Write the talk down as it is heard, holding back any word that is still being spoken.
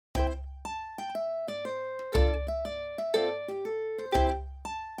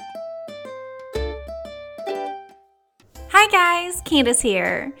Hi guys, Candace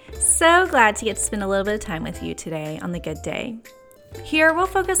here. So glad to get to spend a little bit of time with you today on the Good Day. Here we'll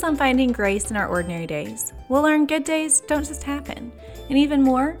focus on finding grace in our ordinary days. We'll learn good days don't just happen. And even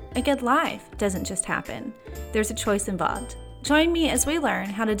more, a good life doesn't just happen. There's a choice involved. Join me as we learn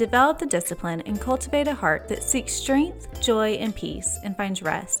how to develop the discipline and cultivate a heart that seeks strength, joy, and peace and finds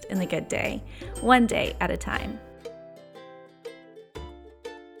rest in the good day, one day at a time.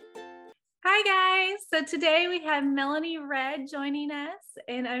 Hi guys, so today we have Melanie Red joining us,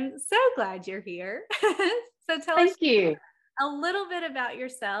 and I'm so glad you're here. So tell us a little bit about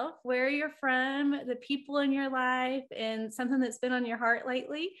yourself, where you're from, the people in your life, and something that's been on your heart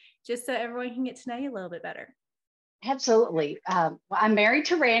lately, just so everyone can get to know you a little bit better. Absolutely. I'm married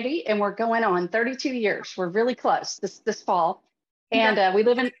to Randy, and we're going on 32 years. We're really close this fall, and we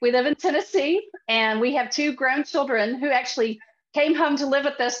live in Tennessee, and we have two grown children who actually came home to live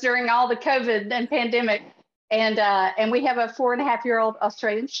with us during all the COVID and pandemic, and we have a 4.5-year-old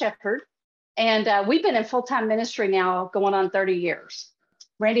Australian Shepherd, and we've been in full-time ministry now going on 30 years.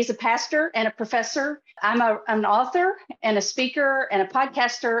 Randy's a pastor and a professor. I'm an author and a speaker and a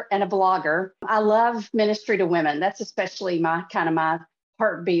podcaster and a blogger. I love ministry to women. That's especially my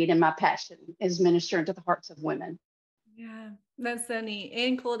heartbeat, and my passion is ministering to the hearts of women. Yeah, that's so neat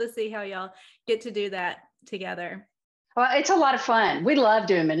and cool to see how y'all get to do that together. Well, it's a lot of fun. We love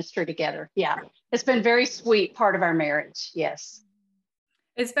doing ministry together. Yeah, it's been a very sweet part of our marriage. Yes.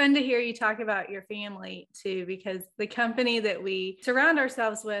 It's fun to hear you talk about your family too, because the company that we surround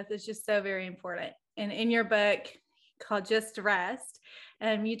ourselves with is just so very important. And in your book called Just Rest,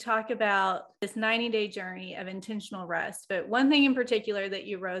 you talk about this 90-day journey of intentional rest. But one thing in particular that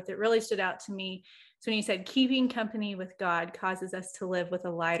you wrote that really stood out to me is when you said, keeping company with God causes us to live with a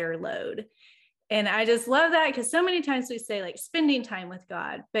lighter load. And I just love that, because so many times we say like spending time with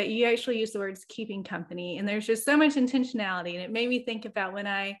God, but you actually use the words keeping company. And there's just so much intentionality. And it made me think about when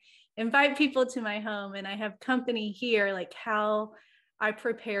I invite people to my home and I have company here, like how I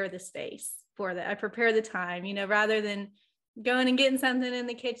prepare the space for that. I prepare the time, rather than going and getting something in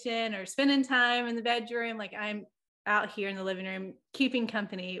the kitchen or spending time in the bedroom. Like I'm out here in the living room, keeping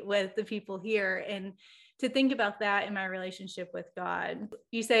company with the people here. And to think about that in my relationship with God.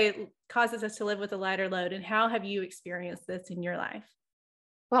 You say it causes us to live with a lighter load. And how have you experienced this in your life?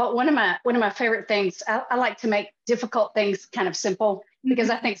 Well, one of my favorite things, I like to make difficult things kind of simple,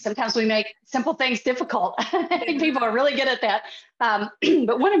 because I think sometimes we make simple things difficult. I think people are really good at that.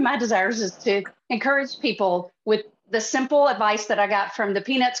 But one of my desires is to encourage people with the simple advice that I got from the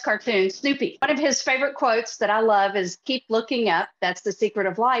Peanuts cartoon, Snoopy. One of his favorite quotes that I love is, keep looking up. That's the secret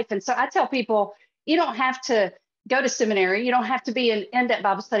of life. And so I tell people, you don't have to go to seminary. You don't have to be in in-depth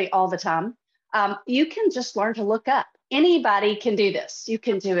Bible study all the time. You can just learn to look up. Anybody can do this. You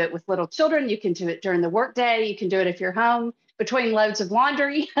can do it with little children. You can do it during the workday. You can do it if you're home between loads of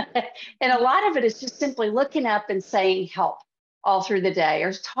laundry. And a lot of it is just simply looking up and saying help all through the day,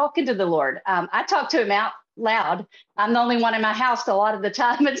 or talking to the Lord. I talk to him out loud. I'm the only one in my house a lot of the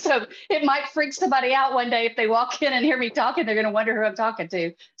time. And so it might freak somebody out one day if they walk in and hear me talking. They're going to wonder who I'm talking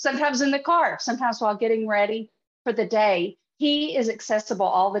to. Sometimes in the car, sometimes while getting ready for the day. He is accessible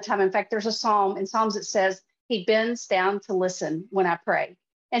all the time. In fact, there's a psalm in Psalms that says he bends down to listen when I pray.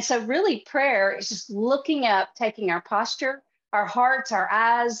 And so really prayer is just looking up, taking our posture, our hearts, our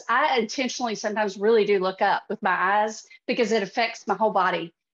eyes. I intentionally sometimes really do look up with my eyes, because it affects my whole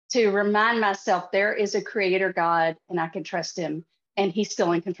body, to remind myself there is a creator God and I can trust him, and he's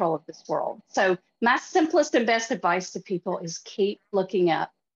still in control of this world. So my simplest and best advice to people is keep looking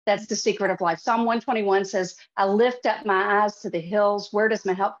up. That's the secret of life. Psalm 121 says, I lift up my eyes to the hills. Where does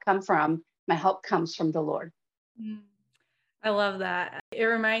my help come from? My help comes from the Lord. I love that. It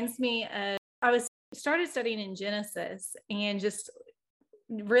reminds me of, started studying in Genesis and just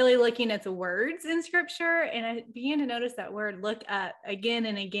really looking at the words in scripture, and I began to notice that word look up again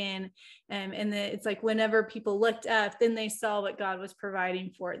and again. And it's like whenever people looked up, then they saw what God was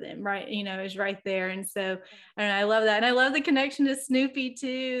providing for them, right? It was right there. And so I love that. And I love the connection to Snoopy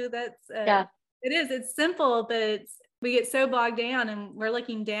too. That's it's simple, but we get so bogged down and we're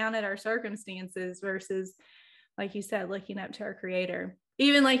looking down at our circumstances versus, like you said, looking up to our creator.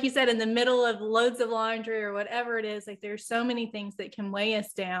 Even like you said, in the middle of loads of laundry or whatever it is, like there's so many things that can weigh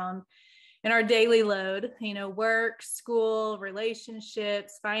us down in our daily load, work, school,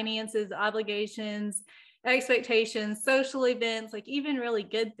 relationships, finances, obligations, expectations, social events, like even really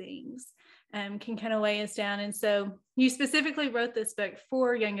good things can kind of weigh us down. And so you specifically wrote this book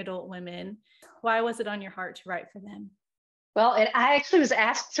for young adult women. Why was it on your heart to write for them? Well, I actually was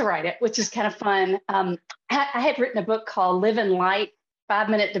asked to write it, which is kind of fun. I had written a book called Live in Light,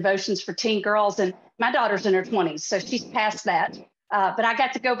 5-minute devotions for teen girls. And my daughter's in her 20s, so she's past that. But I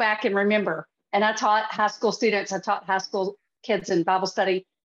got to go back and remember. And I taught high school students, I taught high school kids in Bible study.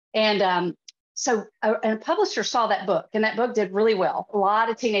 And so a publisher saw that book, and that book did really well. A lot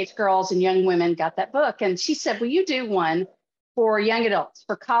of teenage girls and young women got that book. And she said, will you do one for young adults,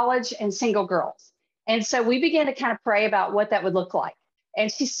 for college and single girls? And so we began to kind of pray about what that would look like.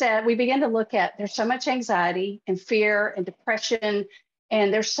 And she said, we began to look at, there's so much anxiety and fear and depression,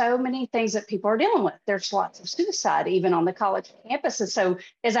 and there's so many things that people are dealing with. There's lots of suicide, even on the college campus. And so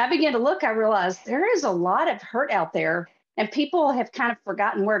as I began to look, I realized there is a lot of hurt out there, and people have kind of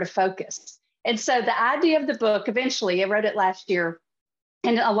forgotten where to focus. And so the idea of the book, eventually, I wrote it last year,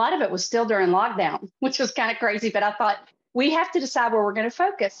 and a lot of it was still during lockdown, which was kind of crazy, but I thought we have to decide where we're going to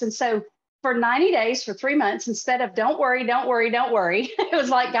focus. And so for 90 days, for 3 months, instead of don't worry, don't worry, don't worry, it was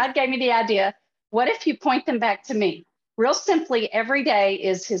like God gave me the idea, what if you point them back to me? Real simply, every day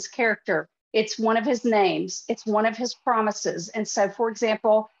is his character. It's one of his names. It's one of his promises. And so, for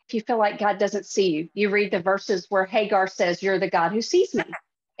example, if you feel like God doesn't see you, you read the verses where Hagar says, you're the God who sees me.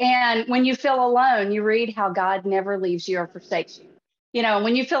 And when you feel alone, you read how God never leaves you or forsakes you. You know,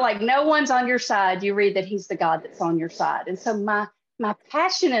 when you feel like no one's on your side, you read that he's the God that's on your side. And so my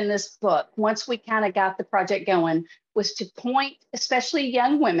passion in this book, once we kind of got the project going, was to point, especially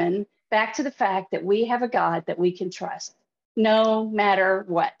young women, back to the fact that we have a God that we can trust, no matter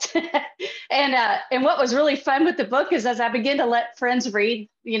what. And what was really fun with the book is as I began to let friends read,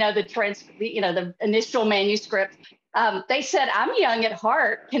 the initial manuscript, they said, I'm young at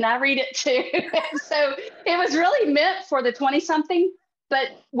heart. Can I read it too? So it was really meant for the 20-something. But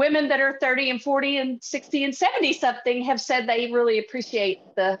women that are 30 and 40 and 60 and 70 something have said they really appreciate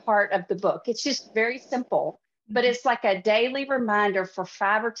the heart of the book. It's just very simple, but it's like a daily reminder for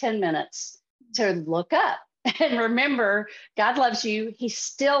 5 or 10 minutes to look up and remember God loves you. He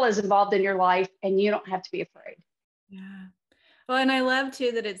still is involved in your life, and you don't have to be afraid. Yeah. Well, and I love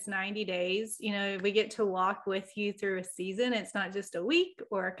too that it's 90 days. You know, we get to walk with you through a season. It's not just a week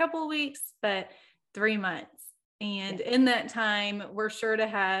or a couple of weeks, but 3 months. And in that time, we're sure to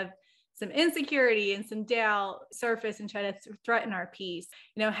have some insecurity and some doubt surface and try to threaten our peace.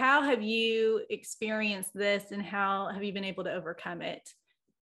 You know, how have you experienced this, and how have you been able to overcome it?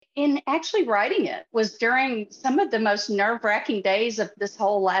 In actually writing it was during some of the most nerve-wracking days of this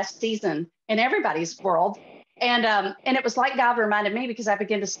whole last season in everybody's world. And it was like God reminded me, because I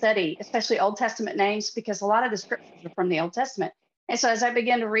began to study, especially Old Testament names, because a lot of the scriptures are from the Old Testament. And so as I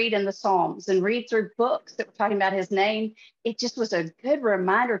began to read in the Psalms and read through books that were talking about his name, it just was a good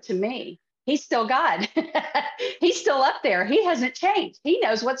reminder to me. He's still God. He's still up there. He hasn't changed. He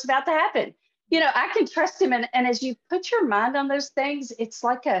knows what's about to happen. You know, I can trust him. And as you put your mind on those things, it's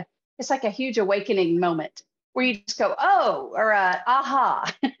like a huge awakening moment where you just go, oh, or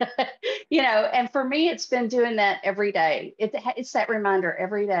aha, and for me, it's been doing that every day. It's that reminder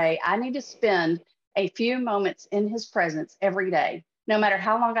every day. I need to spend a few moments in his presence every day, no matter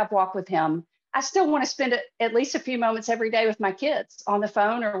how long I've walked with him. I still want to spend at least a few moments every day with my kids on the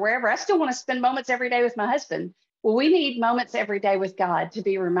phone or wherever. I still want to spend moments every day with my husband. Well, we need moments every day with God to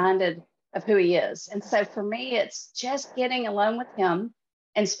be reminded of who he is. And so for me, it's just getting alone with him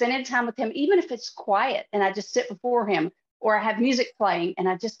and spending time with him, even if it's quiet and I just sit before him, or I have music playing and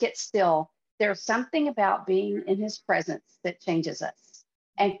I just get still. There's something about being in his presence that changes us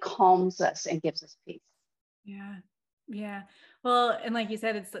and calms us and gives us peace. Yeah. Yeah. Well, and like you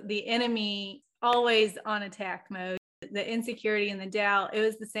said, it's the enemy always on attack mode, the insecurity and the doubt. It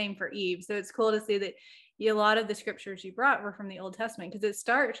was the same for Eve. So it's cool to see that a lot of the scriptures you brought were from the Old Testament, because it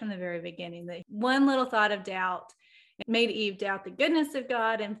starts from the very beginning. That one little thought of doubt made Eve doubt the goodness of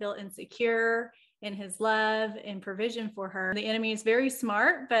God and feel insecure in his love and provision for her. The enemy is very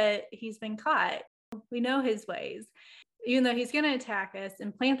smart, but he's been caught. We know his ways. Even though he's going to attack us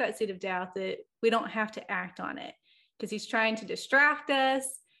and plant that seed of doubt, that we don't have to act on it, because he's trying to distract us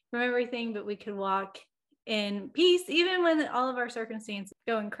from everything, but we could walk in peace, even when all of our circumstances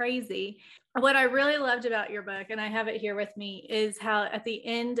are going crazy. What I really loved about your book, and I have it here with me, is how at the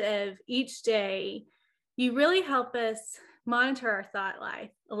end of each day, you really help us monitor our thought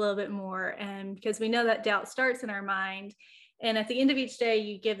life a little bit more. And because we know that doubt starts in our mind. And at the end of each day,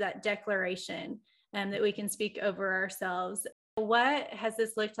 you give that declaration that we can speak over ourselves. What has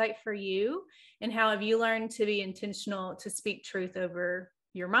this looked like for you, and how have you learned to be intentional to speak truth over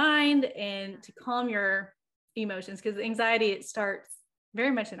your mind and to calm your emotions? Because anxiety, it starts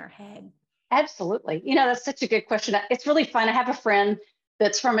very much in our head. Absolutely. That's such a good question. It's really fun. I have a friend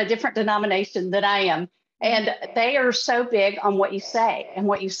that's from a different denomination than I am, and they are so big on what you say and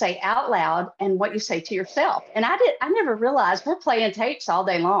what you say out loud and what you say to yourself. And I never realized we're playing tapes all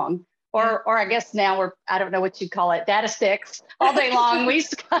day long. or I guess now I don't know what you call it, data sticks all day long. We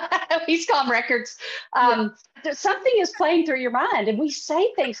used to call them records. Something is playing through your mind, and we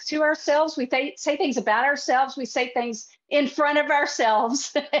say things to ourselves. We say things about ourselves. We say things in front of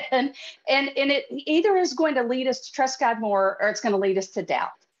ourselves, and it either is going to lead us to trust God more, or it's going to lead us to doubt.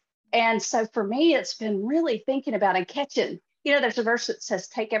 And so for me, it's been really thinking about and catching. There's a verse that says,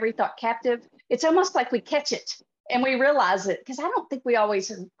 "Take every thought captive." It's almost like we catch it and we realize it, because I don't think we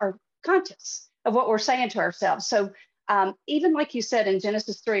always are conscious of what we're saying to ourselves. So even like you said in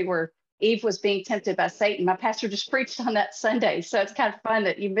Genesis 3, where Eve was being tempted by Satan, my pastor just preached on that Sunday. So it's kind of fun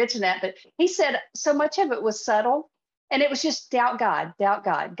that you mentioned that. But he said so much of it was subtle, and it was just doubt God, doubt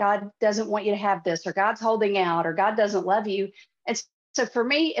God. God doesn't want you to have this, or God's holding out, or God doesn't love you. And so for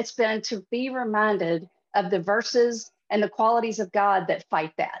me, it's been to be reminded of the verses and the qualities of God that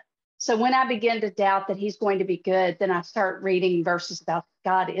fight that. So when I begin to doubt that he's going to be good, then I start reading verses about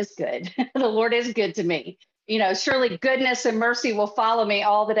God is good. The Lord is good to me. Surely goodness and mercy will follow me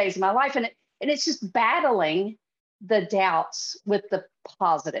all the days of my life. And it's just battling the doubts with the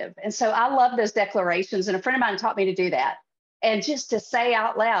positive. And so I love those declarations. And a friend of mine taught me to do that. And just to say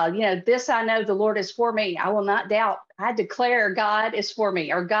out loud, this I know, the Lord is for me. I will not doubt. I declare God is for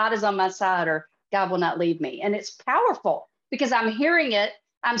me, or God is on my side, or God will not leave me. And it's powerful because I'm hearing it,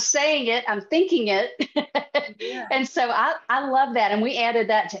 I'm saying it, I'm thinking it. Yeah. And so I love that. And we added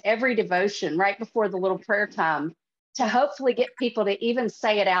that to every devotion right before the little prayer time, to hopefully get people to even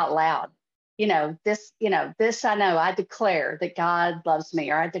say it out loud. This I know, I declare that God loves me,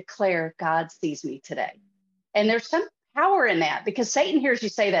 or I declare God sees me today. And there's some power in that, because Satan hears you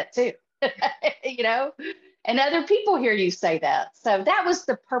say that too, and other people hear you say that. So that was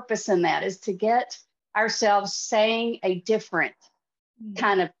the purpose in that, is to get ourselves saying a different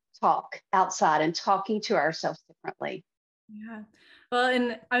kind of talk outside and talking to ourselves differently. Yeah. Well,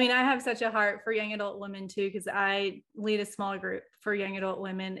 and I mean, I have such a heart for young adult women too, because I lead a small group for young adult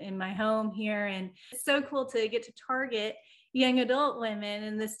women in my home here. And it's so cool to get to target young adult women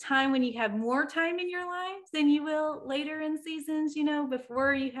in this time when you have more time in your lives than you will later in seasons,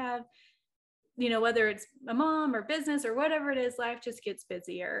 before you have, whether it's a mom or business or whatever it is, life just gets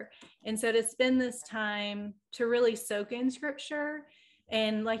busier. And so to spend this time to really soak in scripture,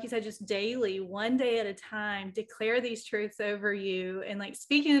 and like you said, just daily, one day at a time, declare these truths over you, and like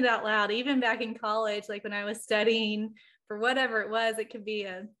speaking it out loud. Even back in college, like when I was studying for whatever it was, it could be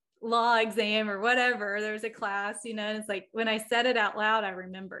a law exam or whatever, there was a class, and it's like when I said it out loud, I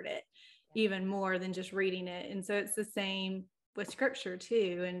remembered it even more than just reading it. And so it's the same with scripture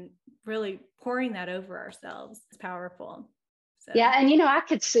too, and really pouring that over ourselves is powerful. So. Yeah. And, I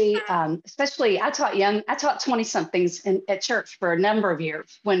could see, especially I taught 20 somethings at church for a number of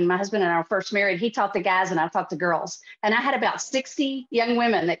years. When my husband and I were first married, he taught the guys and I taught the girls. And I had about 60 young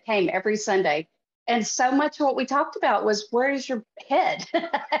women that came every Sunday. And so much of what we talked about was, where is your head?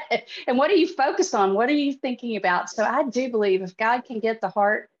 And what are you focused on? What are you thinking about? So I do believe if God can get the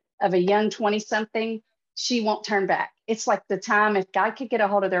heart of a young 20 something, she won't turn back. It's like the time, if God could get a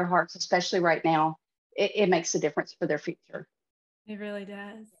hold of their hearts, especially right now, it makes a difference for their future. It really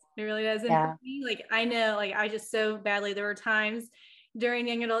does. It really does. And yeah. For me, I know, I just so badly, there were times during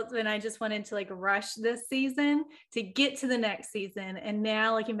young adults when I just wanted to rush this season to get to the next season. And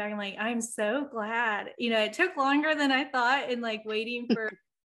now looking back, I'm like, I'm so glad, it took longer than I thought, and waiting for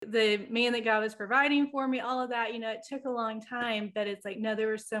the man that God was providing for me, all of that, it took a long time, but it's no,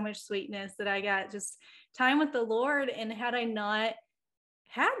 there was so much sweetness that I got just time with the Lord. And had I not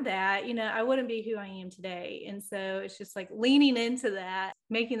had that, I wouldn't be who I am today. And so it's just leaning into that,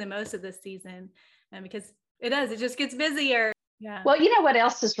 making the most of this season, because it just gets busier. Yeah. Well, what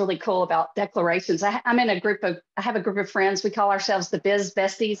else is really cool about declarations? I'm in I have a group of friends. We call ourselves the Biz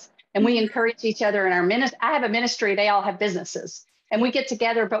Besties, and we encourage each other in our ministry. I have a ministry. They all have businesses, and we get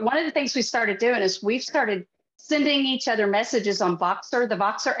together. But one of the things we started doing is we've started sending each other messages on Voxer, the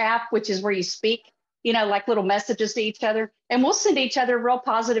Voxer app, which is where you speak, little messages to each other. And we'll send each other real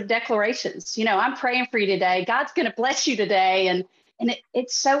positive declarations. I'm praying for you today. God's going to bless you today. And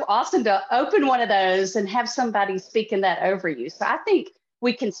it's so awesome to open one of those and have somebody speaking that over you. So I think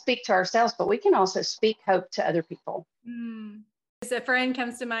we can speak to ourselves, but we can also speak hope to other people. So a friend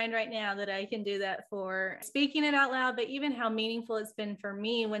comes to mind right now that I can do that for, speaking it out loud, but even how meaningful it's been for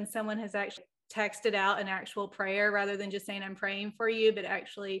me when someone has actually texted out an actual prayer, rather than just saying I'm praying for you, but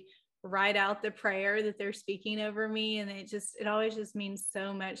actually write out the prayer that they're speaking over me. And it always just means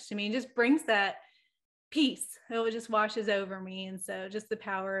so much to me. It just brings that peace. It just washes over me. And so just the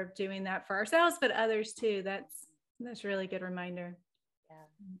power of doing that for ourselves, but others too. That's really good reminder.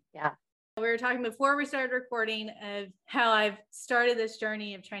 Yeah. We were talking before we started recording of how I've started this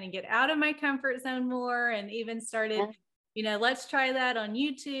journey of trying to get out of my comfort zone more, and even started, let's try that on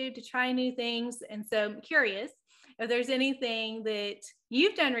YouTube to try new things. And so I'm curious if there's anything that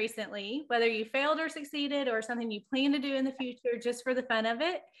you've done recently, whether you failed or succeeded, or something you plan to do in the future just for the fun of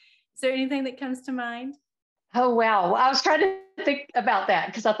it. Is there anything that comes to mind? Oh, wow. Well, I was trying to think about that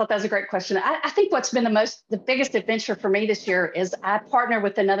because I thought that was a great question. I think what's been the biggest adventure for me this year is I partnered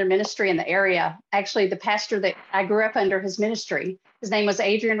with another ministry in the area. Actually, the pastor that I grew up under, his ministry, his name was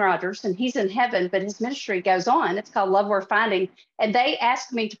Adrian Rogers, and he's in heaven, but his ministry goes on. It's called Love Worth Finding. And they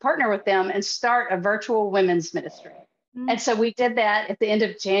asked me to partner with them and start a virtual women's ministry. And so we did that at the end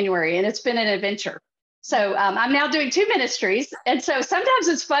of January, and it's been an adventure. So I'm now doing 2 ministries. And so sometimes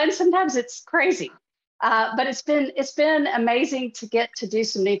it's fun, sometimes it's crazy. But it's been amazing to get to do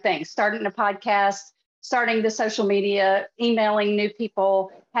some new things, starting a podcast, starting the social media, emailing new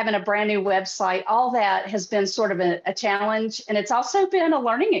people, having a brand new website. All that has been sort of a challenge. And it's also been a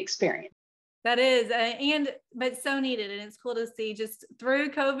learning experience. That is, but so needed. And it's cool to see just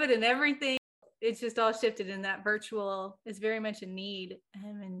through COVID and everything, it's just all shifted, and that virtual is very much a need,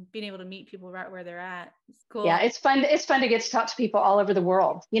 and being able to meet people right where they're at. It's cool. Yeah, it's fun. It's fun to get to talk to people all over the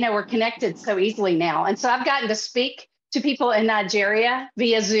world. We're connected so easily now. And so I've gotten to speak to people in Nigeria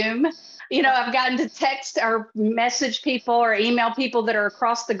via Zoom. I've gotten to text or message people or email people that are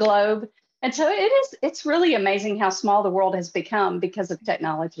across the globe. And so it's really amazing how small the world has become because of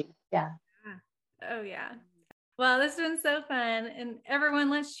technology. Yeah. Oh, yeah. Well, this has been so fun. And everyone,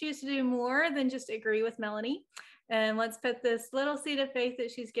 let's choose to do more than just agree with Melanie. And let's put this little seed of faith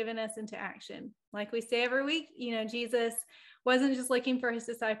that she's given us into action. Like we say every week, Jesus wasn't just looking for his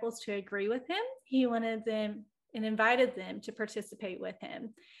disciples to agree with him. He wanted them and invited them to participate with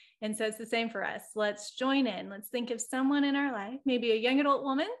him. And so it's the same for us. Let's join in. Let's think of someone in our life, maybe a young adult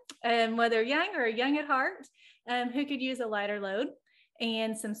woman, whether young or young at heart, who could use a lighter load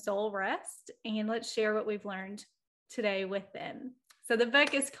and some soul rest. And let's share what we've learned today with them. So the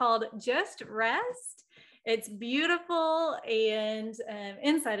book is called Just Rest. It's beautiful and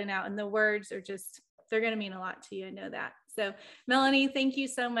inside and out. And the words are they're going to mean a lot to you. I know that. So Melanie, thank you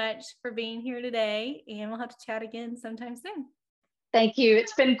so much for being here today. And we'll have to chat again sometime soon. Thank you.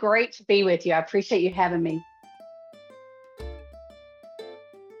 It's been great to be with you. I appreciate you having me.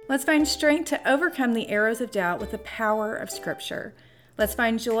 Let's find strength to overcome the arrows of doubt with the power of Scripture. Let's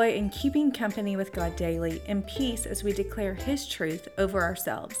find joy in keeping company with God daily and peace as we declare His truth over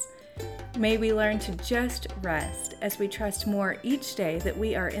ourselves. May we learn to just rest as we trust more each day that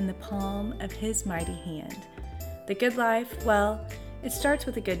we are in the palm of His mighty hand. The good life, well, it starts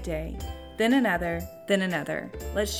with a good day, then another, then another. Let's